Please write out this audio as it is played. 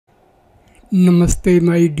Namaste,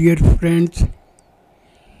 my dear friends.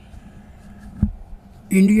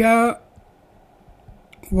 India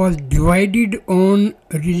was divided on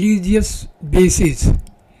religious basis.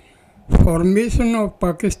 Formation of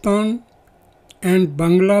Pakistan and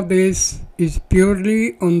Bangladesh is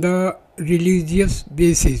purely on the religious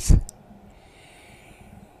basis.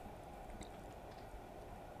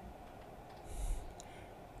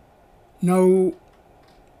 Now,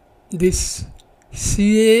 this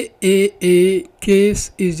CAA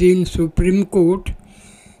case is in Supreme Court.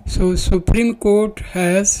 So Supreme Court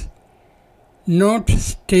has not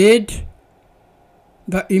stayed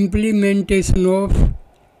the implementation of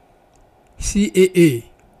CAA.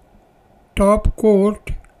 Top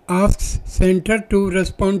court asks center to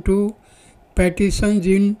respond to petitions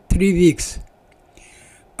in 3 weeks.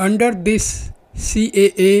 Under this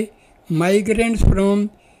CAA, migrants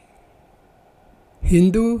from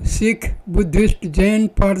Hindu, Sikh, Buddhist, Jain,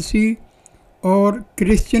 Parsi or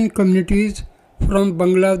Christian communities from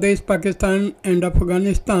Bangladesh, Pakistan and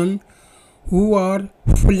Afghanistan who are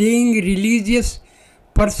fleeing religious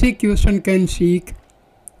persecution can seek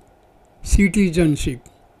citizenship.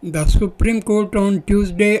 The Supreme Court on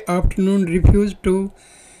Tuesday afternoon refused to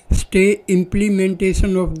stay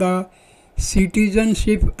implementation of the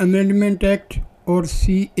Citizenship Amendment Act or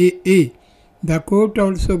CAA. The court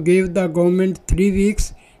also gave the government 3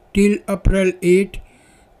 weeks till April 8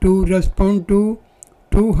 to respond to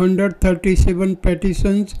 237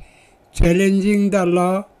 petitions challenging the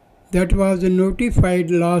law that was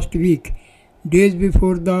notified last week, days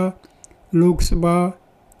before the Lok Sabha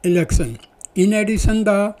election. In addition,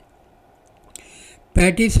 the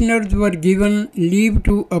petitioners were given leave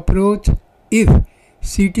to approach if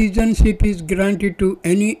citizenship is granted to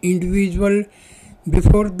any individual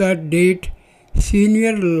before that date.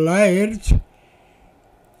 Senior lawyers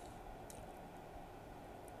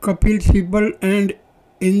Kapil Sibal and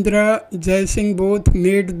Indra Jaising both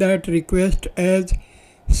made that request as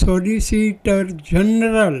Solicitor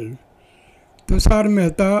General. Tushar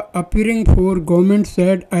Mehta, appearing for government,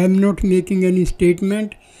 said, "I am not making any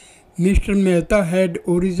statement." Mr. Mehta had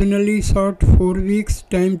originally sought 4 weeks'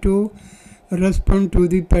 time to respond to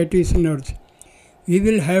the petitioners. "We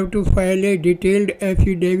will have to file a detailed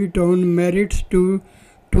affidavit on merits to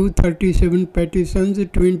 237 petitions.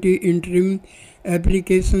 20 interim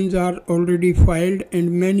applications are already filed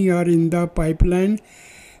and many are in the pipeline.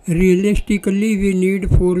 Realistically, we need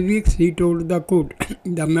 4 weeks," he told the court.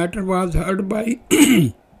 The matter was heard by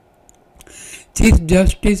Chief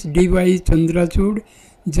Justice D.Y. Chandrachud,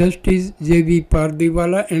 Justice J.B.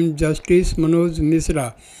 Pardiwala and Justice Manoj Misra.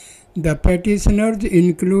 The petitioners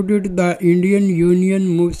included the Indian Union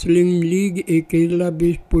Muslim League, a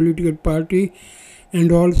Kerala-based political party,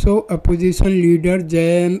 and also opposition leader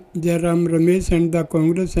Jairam Ramesh and the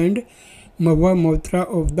Congress and Mahua Moitra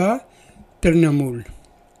of the Trinamool.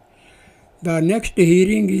 The next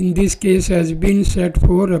hearing in this case has been set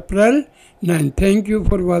for April 9. Thank you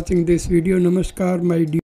for watching this video. Namaskar, my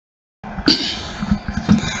dear.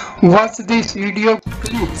 Watch this video.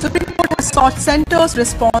 Supreme Court has sought centre's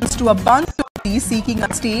response to a bunch of pleas seeking a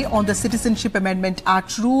stay on the Citizenship Amendment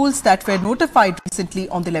Act rules that were notified recently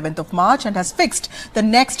on the 11th of March and has fixed the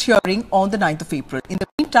next hearing on the 9th of April. In the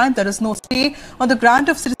meantime, there is no stay on the grant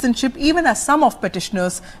of citizenship even as some of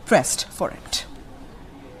petitioners pressed for it.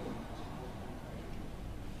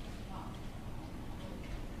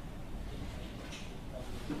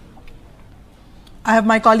 I have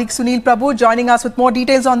my colleague Sunil Prabhu joining us with more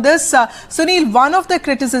details on this. Sunil, one of the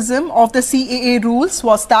criticism of the CAA rules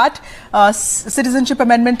was that Citizenship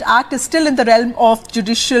Amendment Act is still in the realm of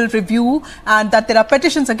judicial review and that there are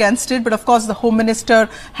petitions against it. But of course, the Home Minister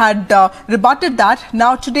had rebutted that.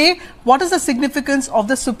 Now today, what is the significance of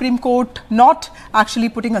the Supreme Court not actually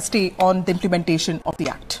putting a stay on the implementation of the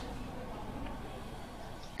Act?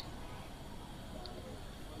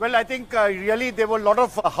 Well, I think really there were a lot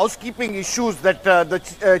of housekeeping issues that the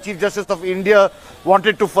Chief Justice of India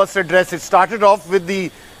wanted to first address. It started off with the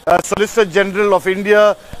Solicitor General of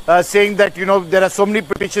India saying that, there are so many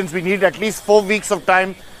petitions, we need at least 4 weeks of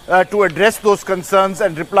time to address those concerns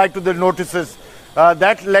and reply to the notices.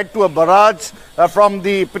 That led to a barrage from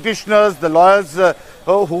the petitioners, the lawyers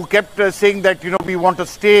who kept saying that, we want to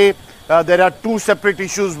stay. There are two separate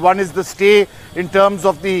issues. One is the stay in terms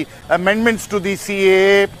of the amendments to the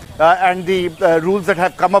CAA and the rules that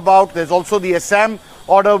have come about. There's also the Assam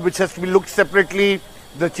order which has to be looked separately.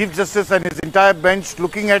 The Chief Justice and his entire bench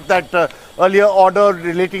looking at that earlier order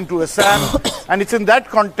relating to Assam. And it's in that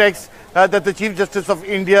context that the Chief Justice of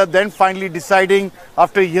India then finally deciding,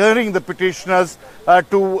 after hearing the petitioners,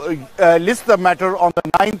 to list the matter on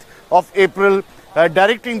the 9th of April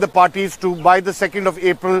directing the parties to, by the 2nd of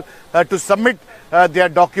April, to submit their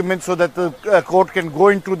documents so that the court can go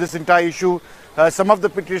into this entire issue. Some of the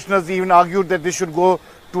petitioners even argued that this should go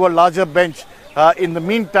to a larger bench. In the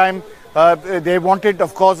meantime, they wanted,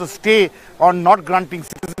 of course, a stay on not granting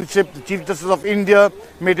citizenship. The Chief Justice of India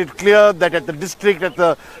made it clear that at the district, at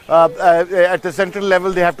the central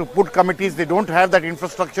level, they have to put committees. They don't have that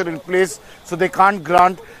infrastructure in place, so they can't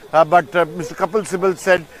grant. But Mr. Kapil Sibal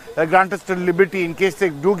said, grant us to liberty in case they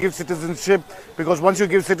do give citizenship, because once you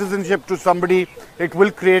give citizenship to somebody, it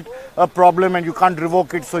will create a problem and you can't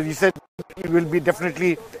revoke it. So he said he will be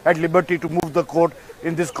definitely at liberty to move the court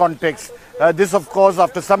in this context. This, of course,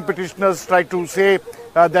 after some petitioners tried to say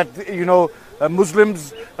that,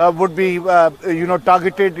 Muslims would be,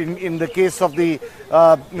 targeted in the case of the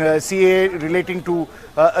CAA relating to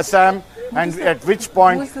Assam, and at which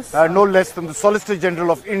point, no less than the Solicitor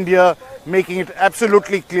General of India making it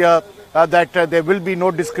absolutely clear that there will be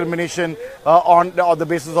no discrimination on the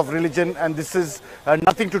basis of religion, and this is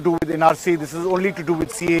nothing to do with NRC. This is only to do with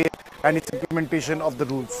CAA and its implementation of the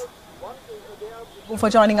rules. For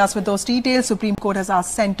joining us with those details, Supreme Court has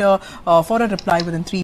asked Centre for a reply within 3